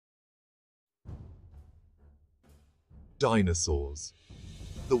Dinosaurs.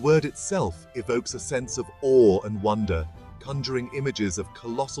 The word itself evokes a sense of awe and wonder, conjuring images of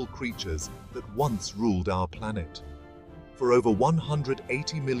colossal creatures that once ruled our planet. For over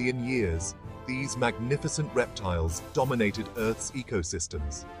 180 million years, these magnificent reptiles dominated Earth's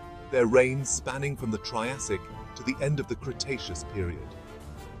ecosystems, their reign spanning from the Triassic to the end of the Cretaceous period.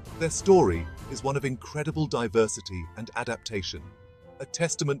 Their story is one of incredible diversity and adaptation, a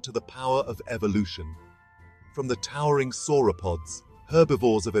testament to the power of evolution. From the towering sauropods,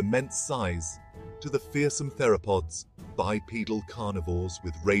 herbivores of immense size, to the fearsome theropods, bipedal carnivores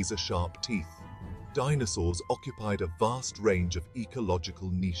with razor-sharp teeth, dinosaurs occupied a vast range of ecological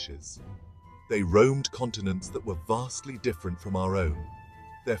niches. They roamed continents that were vastly different from our own,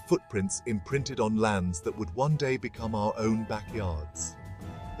 their footprints imprinted on lands that would one day become our own backyards.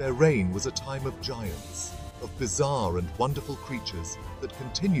 Their reign was a time of giants, of bizarre and wonderful creatures that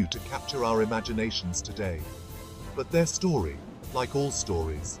continue to capture our imaginations today. But their story, like all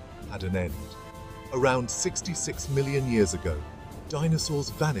stories, had an end. Around 66 million years ago, dinosaurs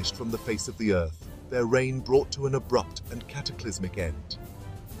vanished from the face of the Earth, their reign brought to an abrupt and cataclysmic end.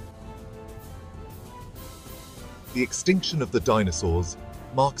 The extinction of the dinosaurs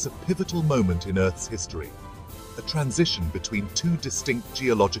marks a pivotal moment in Earth's history, a transition between two distinct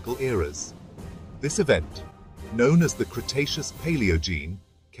geological eras. This event, known as the Cretaceous-Paleogene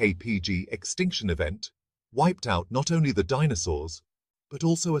 (KPG) extinction event, wiped out not only the dinosaurs, but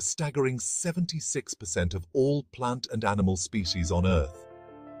also a staggering 76% of all plant and animal species on Earth.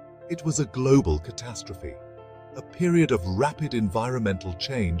 It was a global catastrophe, a period of rapid environmental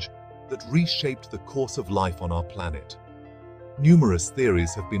change that reshaped the course of life on our planet. Numerous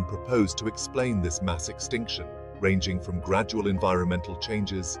theories have been proposed to explain this mass extinction, ranging from gradual environmental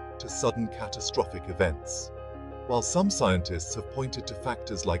changes to sudden catastrophic events. While some scientists have pointed to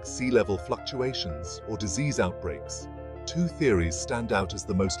factors like sea level fluctuations or disease outbreaks, two theories stand out as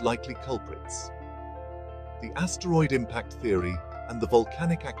the most likely culprits: the asteroid impact theory and the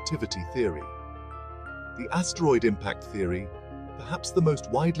volcanic activity theory. The asteroid impact theory, perhaps the most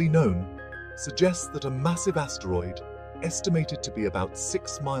widely known, suggests that a massive asteroid, estimated to be about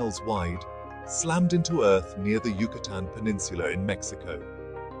 6 miles wide, slammed into Earth near the Yucatan Peninsula in Mexico.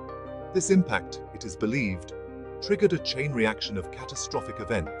 This impact, it is believed, triggered a chain reaction of catastrophic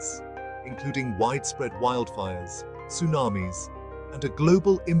events, including widespread wildfires, tsunamis, and a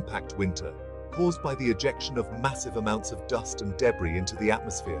global impact winter caused by the ejection of massive amounts of dust and debris into the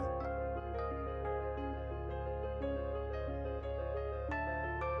atmosphere.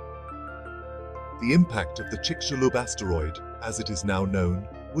 The impact of the Chicxulub asteroid, as it is now known,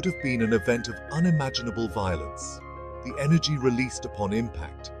 would have been an event of unimaginable violence. The energy released upon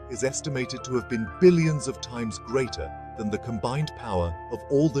impact is estimated to have been billions of times greater than the combined power of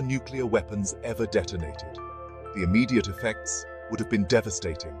all the nuclear weapons ever detonated. The immediate effects would have been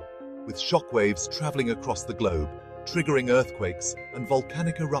devastating, with shockwaves traveling across the globe, triggering earthquakes and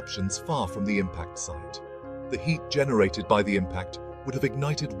volcanic eruptions far from the impact site. The heat generated by the impact would have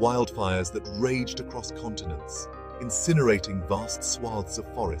ignited wildfires that raged across continents, incinerating vast swaths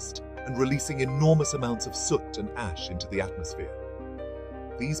of forest and releasing enormous amounts of soot and ash into the atmosphere.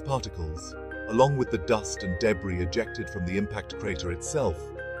 These particles, along with the dust and debris ejected from the impact crater itself,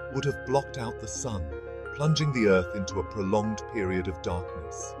 would have blocked out the sun, plunging the Earth into a prolonged period of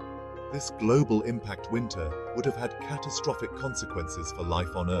darkness. This global impact winter would have had catastrophic consequences for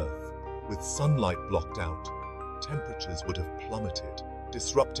life on Earth. With sunlight blocked out, temperatures would have plummeted,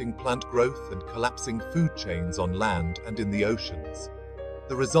 disrupting plant growth and collapsing food chains on land and in the oceans.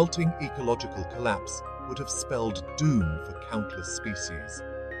 The resulting ecological collapse would have spelled doom for countless species,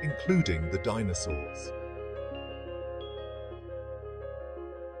 including the dinosaurs.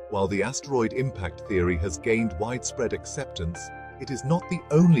 While the asteroid impact theory has gained widespread acceptance, it is not the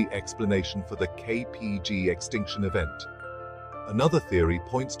only explanation for the KPG extinction event. Another theory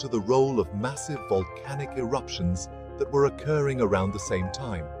points to the role of massive volcanic eruptions that were occurring around the same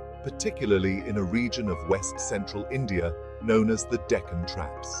time, particularly in a region of west-central India known as the Deccan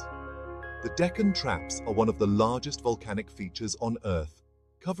Traps. The Deccan Traps are one of the largest volcanic features on Earth,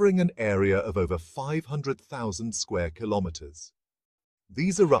 covering an area of over 500,000 square kilometers.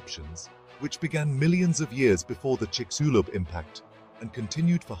 These eruptions, which began millions of years before the Chicxulub impact and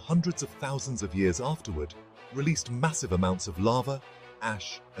continued for hundreds of thousands of years afterward, released massive amounts of lava,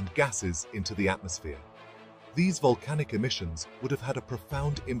 ash, and gases into the atmosphere. These volcanic emissions would have had a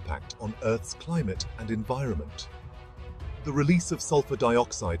profound impact on Earth's climate and environment. The release of sulfur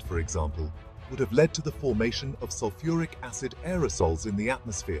dioxide, for example, would have led to the formation of sulfuric acid aerosols in the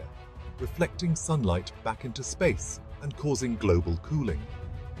atmosphere, reflecting sunlight back into space and causing global cooling.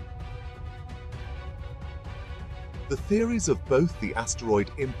 The theories of both the asteroid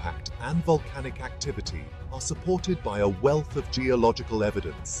impact and volcanic activity are supported by a wealth of geological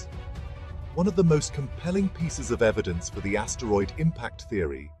evidence. One of the most compelling pieces of evidence for the asteroid impact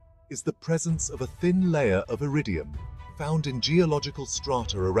theory is the presence of a thin layer of iridium found in geological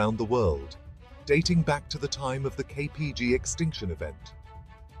strata around the world, dating back to the time of the KPG extinction event.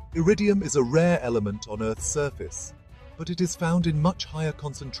 Iridium is a rare element on Earth's surface, but it is found in much higher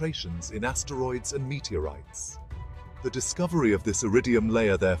concentrations in asteroids and meteorites. The discovery of this iridium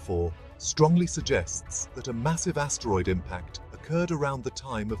layer, therefore, strongly suggests that a massive asteroid impact occurred around the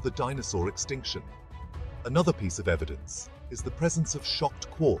time of the dinosaur extinction. Another piece of evidence is the presence of shocked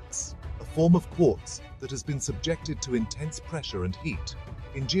quartz, a form of quartz that has been subjected to intense pressure and heat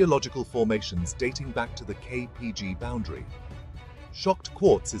in geological formations dating back to the KPG boundary. Shocked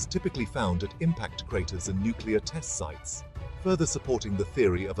quartz is typically found at impact craters and nuclear test sites, further supporting the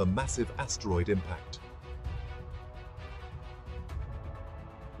theory of a massive asteroid impact.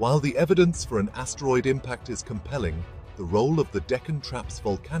 While the evidence for an asteroid impact is compelling, the role of the Deccan Traps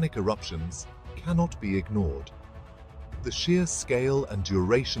volcanic eruptions cannot be ignored. The sheer scale and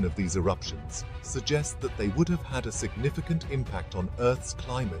duration of these eruptions suggest that they would have had a significant impact on Earth's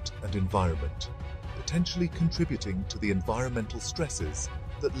climate and environment, potentially contributing to the environmental stresses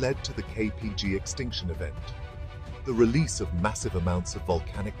that led to the KPG extinction event. The release of massive amounts of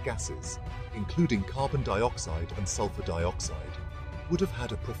volcanic gases, including carbon dioxide and sulfur dioxide, would have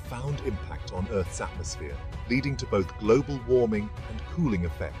had a profound impact on Earth's atmosphere, leading to both global warming and cooling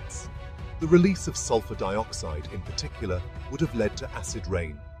effects. The release of sulfur dioxide in particular would have led to acid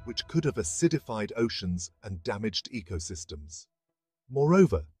rain, which could have acidified oceans and damaged ecosystems.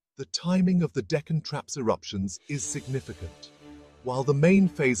 Moreover, the timing of the Deccan Traps eruptions is significant. While the main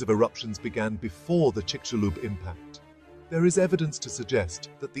phase of eruptions began before the Chicxulub impact, there is evidence to suggest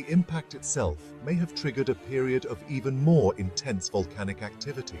that the impact itself may have triggered a period of even more intense volcanic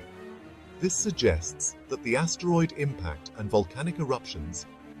activity. This suggests that the asteroid impact and volcanic eruptions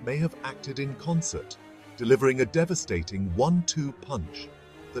may have acted in concert, delivering a devastating 1-2 punch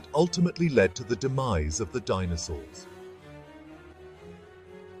that ultimately led to the demise of the dinosaurs.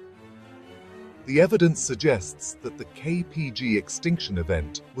 The evidence suggests that the KPG extinction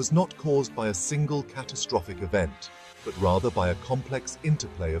event was not caused by a single catastrophic event, but rather by a complex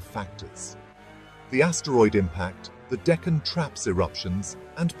interplay of factors. The asteroid impact, the Deccan Traps eruptions,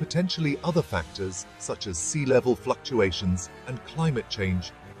 and potentially other factors such as sea level fluctuations and climate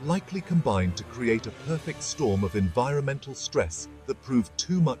change likely combined to create a perfect storm of environmental stress that proved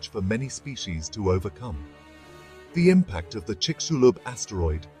too much for many species to overcome. The impact of the Chicxulub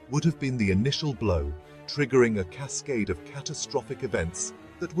asteroid would have been the initial blow, triggering a cascade of catastrophic events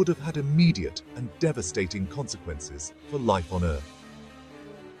that would have had immediate and devastating consequences for life on Earth.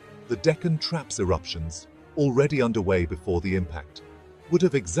 The Deccan Traps eruptions, already underway before the impact, would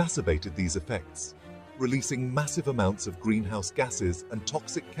have exacerbated these effects, releasing massive amounts of greenhouse gases and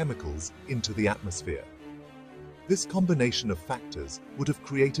toxic chemicals into the atmosphere. This combination of factors would have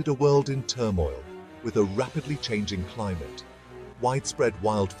created a world in turmoil, with a rapidly changing climate, widespread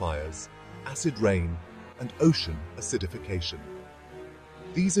wildfires, acid rain, and ocean acidification.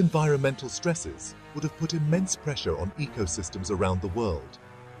 These environmental stresses would have put immense pressure on ecosystems around the world,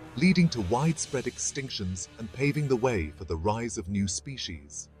 leading to widespread extinctions and paving the way for the rise of new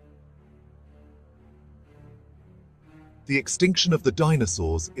species. The extinction of the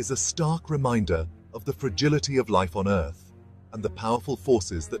dinosaurs is a stark reminder of the fragility of life on Earth and the powerful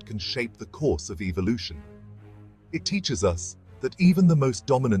forces that can shape the course of evolution. It teaches us that even the most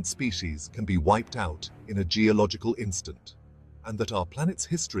dominant species can be wiped out in a geological instant, and that our planet's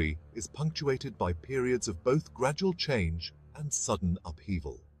history is punctuated by periods of both gradual change and sudden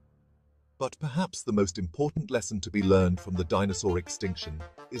upheaval. But perhaps the most important lesson to be learned from the dinosaur extinction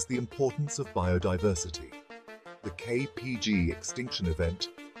is the importance of biodiversity. The KPG extinction event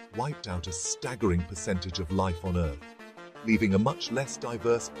wiped out a staggering percentage of life on Earth, leaving a much less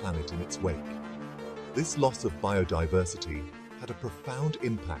diverse planet in its wake. This loss of biodiversity had a profound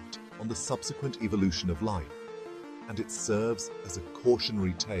impact on the subsequent evolution of life, and it serves as a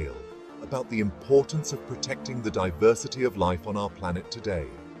cautionary tale about the importance of protecting the diversity of life on our planet today.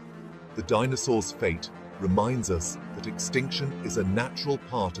 The dinosaurs' fate reminds us that extinction is a natural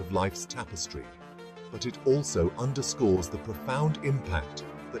part of life's tapestry, but it also underscores the profound impact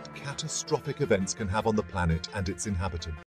that catastrophic events can have on the planet and its inhabitants.